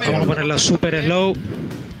el VAR. Vamos a ponerla super slow.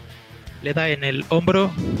 Le da en el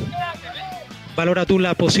hombro. Valora tú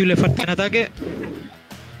la posible falta en ataque.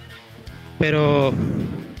 Pero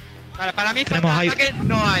Para mí, tenemos ahí. ataque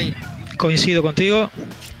no hay. Coincido contigo.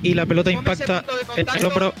 Y la pelota Ponme ese impacta punto de en el contacto.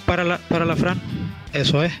 hombro para la Fran.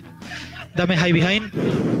 Eso es. Dame high behind.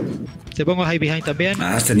 Te pongo high behind también.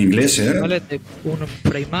 Hasta en inglés, ¿eh? Vale, un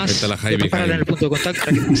frame más. Vete a la high Prepárala behind. en el punto de contacto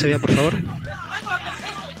para que se vea, por favor.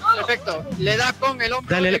 Perfecto. Le da con el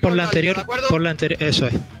hombro. Dale de por la contacto, anterior. ¿de acuerdo? Por la anterior. Eso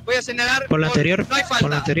es. Voy a señalar. Por la anterior. No hay falta. Por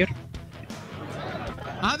la anterior.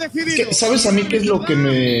 ¿Sabes a mí qué es lo que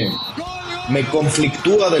me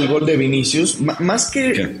conflictúa del gol de Vinicius? Más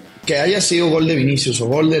que haya sido gol de Vinicius o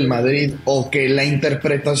gol del Madrid o que la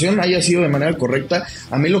interpretación haya sido de manera correcta,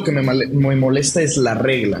 a mí lo que me molesta es la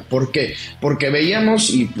regla. ¿Por qué? Porque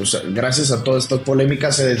veíamos, y pues gracias a todas estas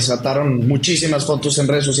polémicas se desataron muchísimas fotos en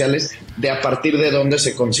redes sociales de a partir de dónde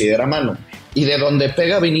se considera mano. Y de donde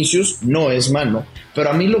pega Vinicius no es mano.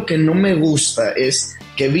 Pero a mí lo que no me gusta es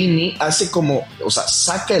que Vini hace como, o sea,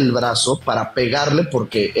 saca el brazo para pegarle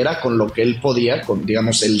porque era con lo que él podía, con,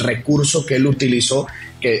 digamos, el recurso que él utilizó,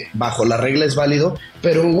 que bajo la regla es válido.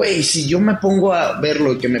 Pero, güey, si yo me pongo a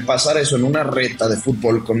verlo y que me pasara eso en una reta de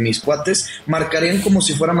fútbol con mis cuates, marcarían como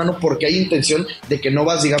si fuera mano porque hay intención de que no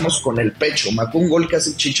vas, digamos, con el pecho. Marcó un gol que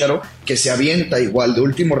hace Chícharo que se avienta igual de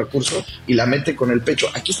último recurso y la mete con el pecho.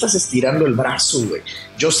 Aquí estás estirando el brazo, güey.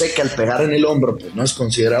 Yo sé que al pegar en el hombro, pues no es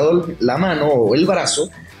considerado la mano o el brazo,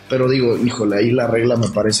 pero digo, híjole, ahí la regla me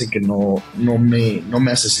parece que no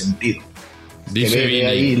me hace sentido. Dice Vini,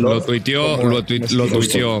 ahí, lo tuiteó,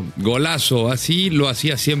 golazo, así lo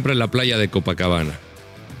hacía siempre en la playa de Copacabana.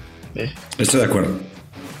 Estoy de acuerdo.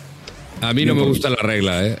 A mí no me gusta la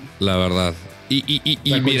regla, la verdad. Y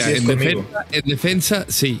mira,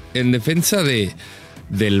 en defensa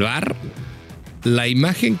del VAR, la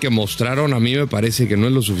imagen que mostraron a mí me parece que no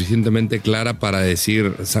es lo suficientemente clara para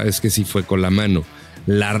decir, sabes que sí fue con la mano.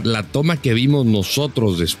 La toma que vimos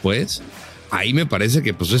nosotros después, ahí me parece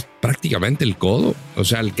que pues es prácticamente el codo. O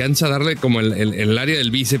sea, alcanza a darle como el área del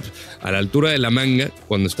bíceps a la altura de la manga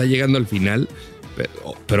cuando está llegando al final,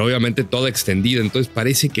 pero obviamente toda extendida. Entonces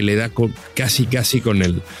parece que le da casi con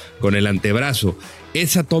el antebrazo.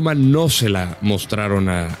 Esa toma no se la mostraron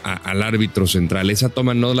al árbitro central. Esa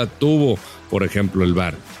toma no la tuvo, por ejemplo, el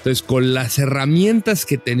VAR. Entonces, con las herramientas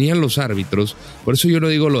que tenían los árbitros, por eso yo no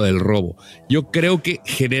digo lo del robo. Yo creo que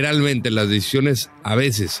generalmente las decisiones a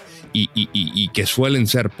veces, y que suelen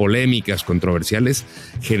ser polémicas, controversiales,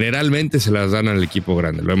 generalmente se las dan al equipo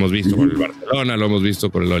grande. Lo hemos visto con el Barcelona, lo hemos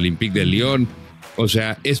visto con el Olympique de Lyon. O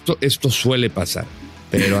sea, esto suele pasar.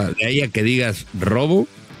 Pero de ahí a que digas robo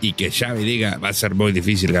y que Xavi diga va a ser muy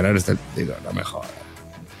difícil ganar digo, no me jodas.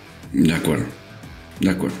 De acuerdo.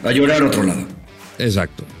 A llorar a otro lado.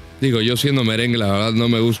 Exacto. Digo, yo siendo merengue, la verdad no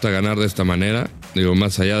me gusta ganar de esta manera. Digo,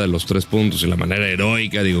 más allá de los 3 puntos y la manera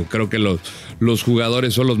heroica, digo, creo que los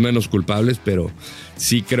jugadores son los menos culpables, pero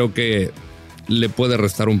sí creo que le puede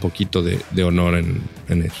restar un poquito de honor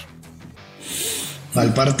en eso.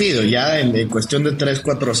 Al partido, ya en cuestión de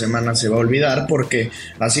 3-4 semanas se va a olvidar, porque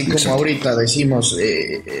así como ahorita decimos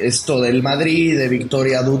esto del Madrid, de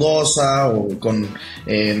victoria dudosa o con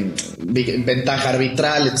ventaja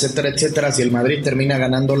arbitral, etcétera, si el Madrid termina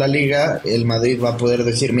ganando la liga, el Madrid va a poder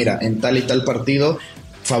decir, mira, en tal y tal partido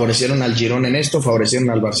favorecieron al Girona en esto,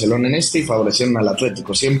 favorecieron al Barcelona en este y favorecieron al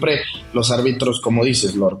Atlético. Siempre los árbitros, como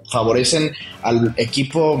dices, Lord, favorecen al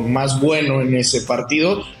equipo más bueno en ese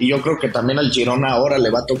partido, y yo creo que también al Girona ahora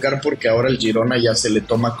le va a tocar, porque ahora el Girona ya se le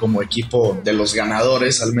toma como equipo de los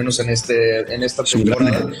ganadores, al menos en esta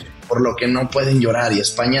temporada, por lo que no pueden llorar, y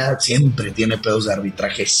España siempre tiene pedos de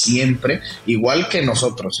arbitraje, siempre, igual que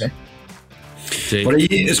nosotros, Sí. Por ahí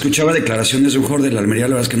escuchaba declaraciones de un jugador de la Almería,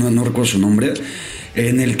 la verdad es que no recuerdo su nombre,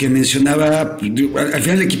 en el que mencionaba, al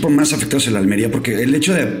final el equipo más afectado es el Almería, porque el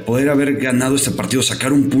hecho de poder haber ganado este partido,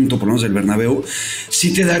 sacar un punto por lo menos del Bernabéu,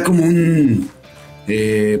 sí te da como un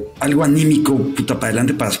algo anímico, puta, para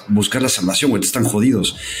adelante para buscar la salvación, güey, te están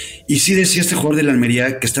jodidos. Y sí decía este jugador de la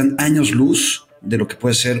Almería que están años luz de lo que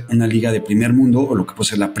puede ser una liga de primer mundo o lo que puede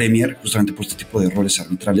ser la Premier, justamente por este tipo de errores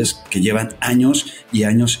arbitrales que llevan años y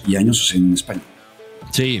años y años en España.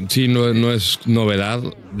 Sí, no es novedad.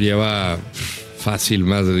 Lleva fácil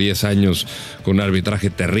más de 10 años con un arbitraje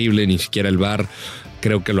terrible, ni siquiera el VAR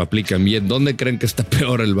creo que lo aplican bien. ¿Dónde creen que está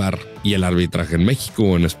peor el VAR y el arbitraje? ¿En México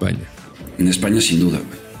o en España? En España sin duda,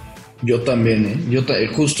 güey. Yo también, ¿eh?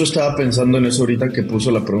 Justo estaba pensando en eso ahorita que puso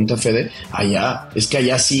la pregunta Fede. Es que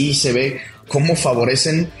allá sí se ve cómo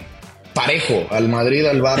favorecen parejo al Madrid,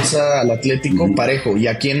 al Barça, al Atlético, parejo. Y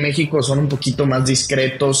aquí en México son un poquito más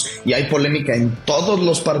discretos y hay polémica en todos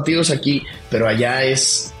los partidos aquí, pero allá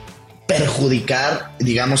es perjudicar,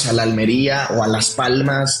 digamos, a la Almería o a Las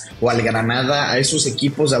Palmas o al Granada, a esos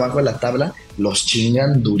equipos de abajo de la tabla, los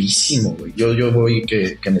chingan durísimo, güey. Yo voy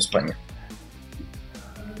que en España.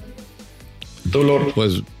 ¿Tú, Lord?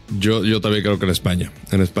 Pues yo también creo que en España.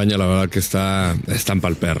 En España la verdad que están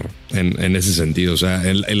pa'l perro en ese sentido. O sea,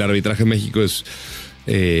 el arbitraje en México es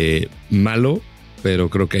malo, pero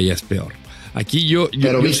creo que allá es peor. Aquí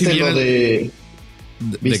Pero viste lo de...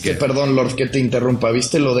 ¿Viste, perdón, Lord, que te interrumpa?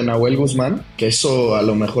 ¿Viste lo de Nahuel Guzmán? Que eso a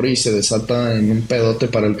lo mejor y se desata en un pedote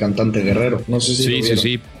para el cantante Guerrero. No sé si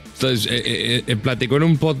Sí. Entonces, platicó en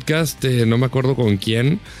un podcast, no me acuerdo con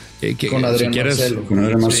quién. Con Adrián Marcelo. Con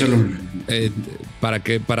Adrián Marcelo.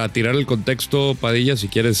 Para tirar el contexto, Padilla, si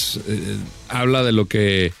quieres, habla de lo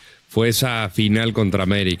que fue esa final contra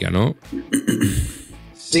América, ¿no?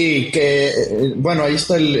 Sí, bueno, ahí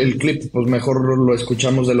está el clip, pues mejor lo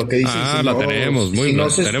escuchamos de lo que dice. La tenemos, muy bien. Si no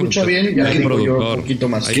se escucha bien, ya digo yo un poquito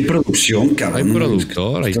más. Qué producción, cabrón. Hay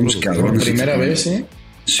productor. Por primera vez, ¿eh?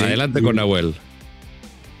 Sí. Adelante con Nahuel.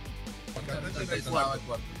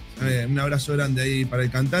 Un abrazo grande ahí para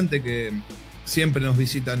el cantante que siempre nos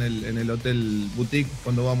visita en el Hotel Boutique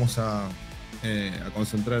cuando vamos a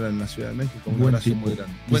concentrar en la Ciudad de México. Un abrazo muy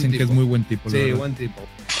grande. Dicen que es muy buen tipo. Sí, buen tipo.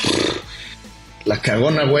 La cagó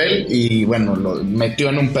Nahuel y bueno, lo metió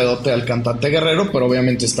en un pedote al cantante Guerrero, pero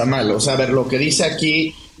obviamente está mal. O sea, a ver, lo que dice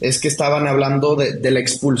aquí es que estaban hablando de la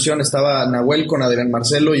expulsión. Estaba Nahuel con Adrián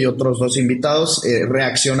Marcelo y otros dos invitados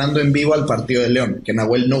reaccionando en vivo al partido de León, que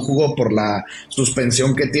Nahuel no jugó por la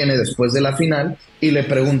suspensión que tiene después de la final, y le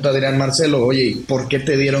pregunta a Adrián Marcelo, oye, ¿por qué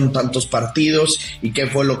te dieron tantos partidos? ¿Y qué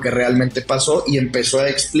fue lo que realmente pasó? Y empezó a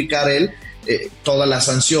explicar él toda la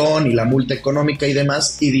sanción y la multa económica y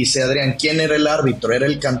demás, y dice Adrián, ¿quién era el árbitro? ¿Era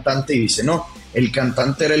el cantante? Y dice, no, el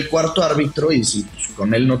cantante era el cuarto árbitro, y dice, pues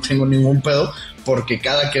con él no tengo ningún pedo, porque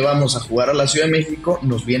cada que vamos a jugar a la Ciudad de México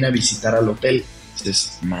nos viene a visitar al hotel.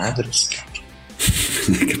 Dices, madres,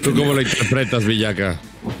 cabrón. ¿Tú cómo lo interpretas, Villaca?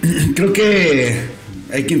 Creo que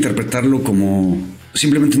hay que interpretarlo como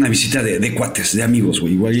simplemente una visita de cuates, de amigos,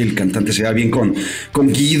 güey. Igual y el cantante se va bien con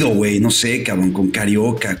Guido, güey, no sé, cabrón, con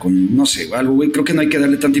Carioca, con, no sé, algo, güey. Creo que no hay que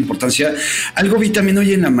darle tanta importancia. Algo vi también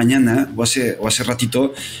hoy en la mañana, o hace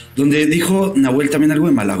ratito, donde dijo Nahuel también algo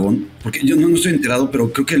de Malagón, porque yo no estoy enterado,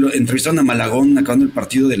 pero creo que lo entrevistaron a Malagón acabando el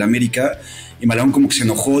partido del América, y Malagón como que se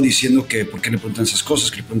enojó diciendo que por qué le preguntan esas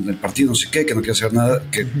cosas, que le preguntan el partido, no sé qué, que no quiere hacer nada,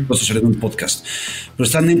 que lo sucede en un podcast. ¿Pero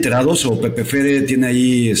están enterados o Pepe Fede tiene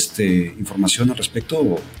ahí información al respecto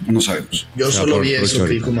o no sabemos? Yo solo vi eso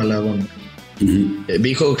que dijo Malagón.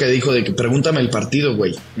 Dijo de que pregúntame el partido,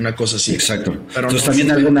 güey. Una cosa así. Exacto. Pero entonces no,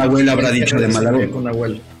 también alguna abuela habrá dicho de Malagón. Con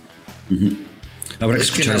Nahuel. Habrá que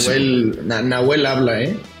escuchar eso. Nahuel habla,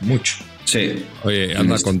 mucho. Sí. Oye,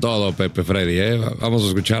 anda con todo, Pepe Freddy, Vamos a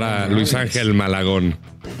escuchar a Luis Ángel Malagón.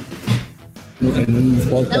 En un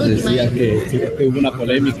podcast decía que hubo una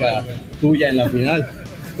polémica tuya en la final.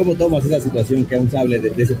 ¿Cómo tomas esa situación que aún se hable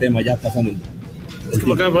de ese tema ya pasando? Es que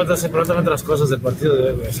porque se preguntan otras cosas del partido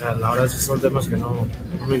de hoy. O sea, la verdad es que son temas que no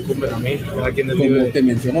me incumben a mí. Cada quien como libre. Te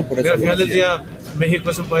mencionó, por eso. Al final del día, México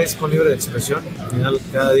es un país con libre de expresión. Al final,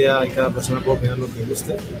 cada día y cada persona puede opinar lo que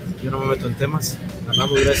guste. Yo no me meto en temas.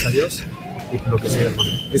 Ganamos, gracias a Dios. Y lo que sigue.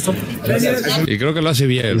 ¿Listo? Gracias. Y creo que lo hace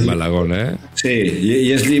bien Malagón, Sí,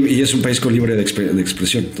 y es un país con libre de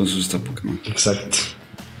expresión. Entonces está poca madre. Exacto.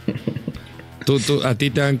 ¿A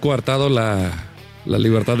ti te han coartado la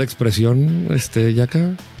libertad de expresión,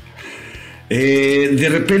 Yaka? De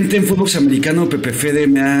repente en fútbol americano Pepe Fede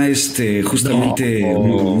me ha justamente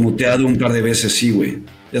muteado un par de veces, sí, güey.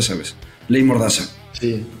 Ya sabes. Ley Mordaza.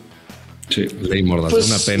 Sí. Ley Mordaza, pues,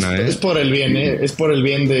 una pena, Es por el bien, Es por el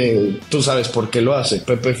bien de... Tú sabes por qué lo hace.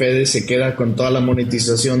 Pepe Fede se queda con toda la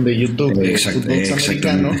monetización de YouTube de fútbol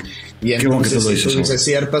americano. Y entonces si tú dices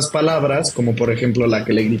ciertas palabras, como por ejemplo la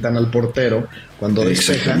que le gritan al portero cuando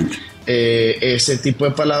despeja, ese tipo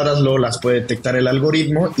de palabras luego las puede detectar el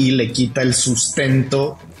algoritmo y le quita el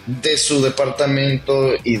sustento de su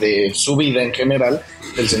departamento y de su vida en general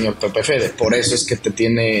del señor Pepe Fede. Por eso es que te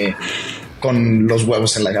tiene con los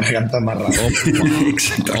huevos en la garganta amarrados.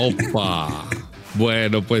 Opa.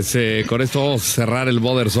 Bueno, pues con esto vamos a cerrar el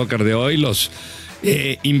Mother Soccer de hoy. Los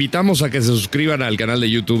Invitamos a que se suscriban al canal de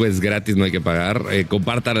YouTube, es gratis, no hay que pagar.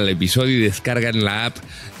 Compartan el episodio y descargan la app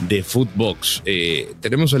de Footbox.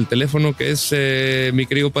 Tenemos el teléfono que es, mi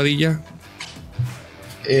querido Padilla.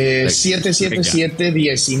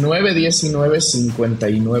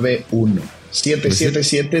 777-1919-591.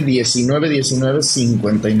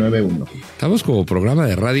 777-1919-591. Estamos como programa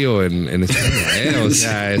de radio en España, O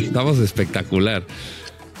sea, estamos espectacular.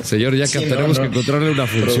 Señor Yaca, tenemos que encontrarle una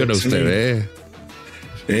función a usted,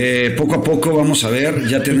 Poco a poco vamos a ver,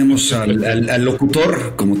 ya tenemos al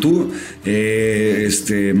locutor como tú,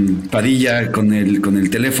 Padilla con el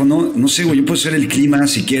teléfono, no sé, güey, yo puedo hacer el clima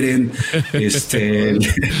si quieren, no sé,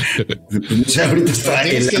 ahorita está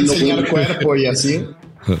tienes que enseñar cuerpo y así.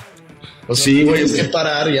 O sea, sí, tienes que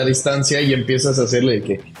parar y a distancia y empiezas a hacerle de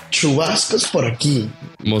que chubascos por aquí.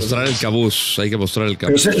 Mostrar el cabuz, hay que mostrar el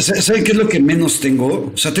cabuz. Pero ¿saben qué es lo que menos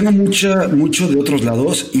tengo? O sea, tengo mucho de otros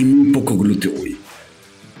lados y muy poco glúteo, güey.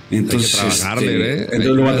 Entonces, hay que trabajarle, entonces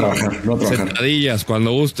lo voy a trabajar. Sentadillas,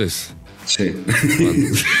 cuando gustes. Sí.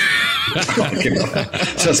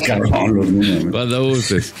 Seas cabrón, los números. Cuando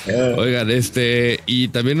gustes. Oigan, y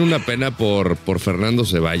también una pena por Fernando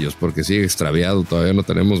Ceballos, porque sigue extraviado, todavía no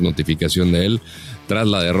tenemos notificación de él tras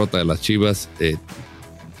la derrota de las Chivas.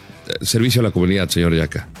 Servicio a la comunidad, señor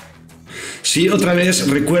Yaca. Sí, otra vez,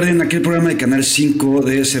 recuerden aquel programa de Canal 5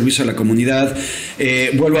 de Servicio a la Comunidad.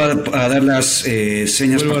 Vuelvo a dar las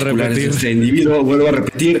señas particulares de este individuo. Vuelvo a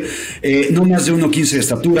repetir, no más de 1.15 de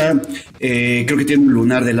estatura. Creo que tiene un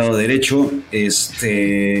lunar del lado derecho.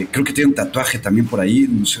 Creo que tiene un tatuaje también por ahí,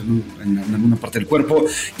 no sé, en alguna parte del cuerpo.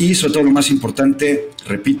 Y sobre todo lo más importante,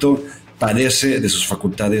 repito, padece de sus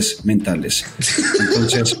facultades mentales.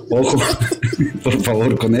 Entonces, ojo, por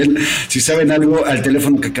favor, con él. Si saben algo, al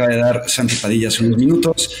teléfono que acaba de dar Santi Padilla hace unos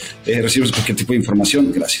minutos, recibimos cualquier tipo de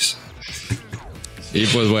información. Gracias. Y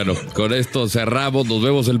pues bueno, con esto cerramos. Nos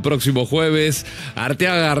vemos el próximo jueves.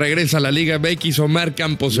 Arteaga regresa a la Liga MX. Omar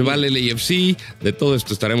Campos se va al LAFC. De todo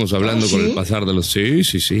esto estaremos hablando con el pasar de los...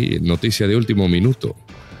 Sí. Noticia de último minuto.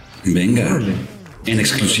 Venga. En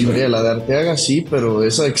exclusiva. La de Arteaga sí, pero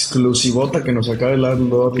esa exclusivota que nos acaba de dar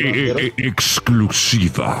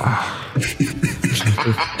exclusiva.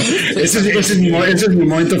 ese es mi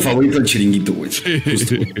momento favorito del chiringuito, güey.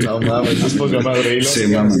 No mames, es poca madre. Y se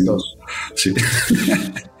maman. Sí.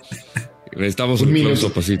 Necesitamos un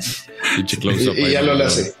close-up así. Y ya lo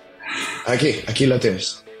hace. Aquí la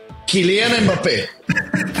tienes. Kylian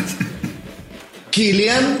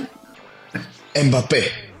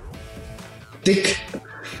Mbappé. Tic,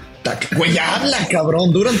 tac. Güey, habla,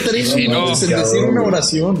 cabrón. Duran 3 minutos en decir una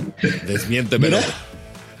oración. Desmiéntemelo.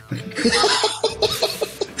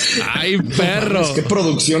 ¡Ay, perro! ¡Qué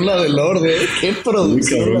producción la del Lorde! ¡Qué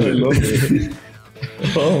producción la del Lorde!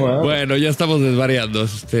 Bueno, ya estamos desvariando.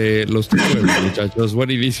 Los tenemos, muchachos.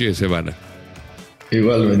 Buen inicio de semana.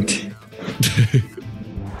 Igualmente.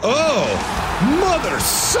 ¡Oh! ¡Mother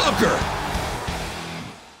Sucker!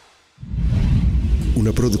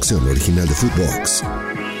 Una producción original de Footbox.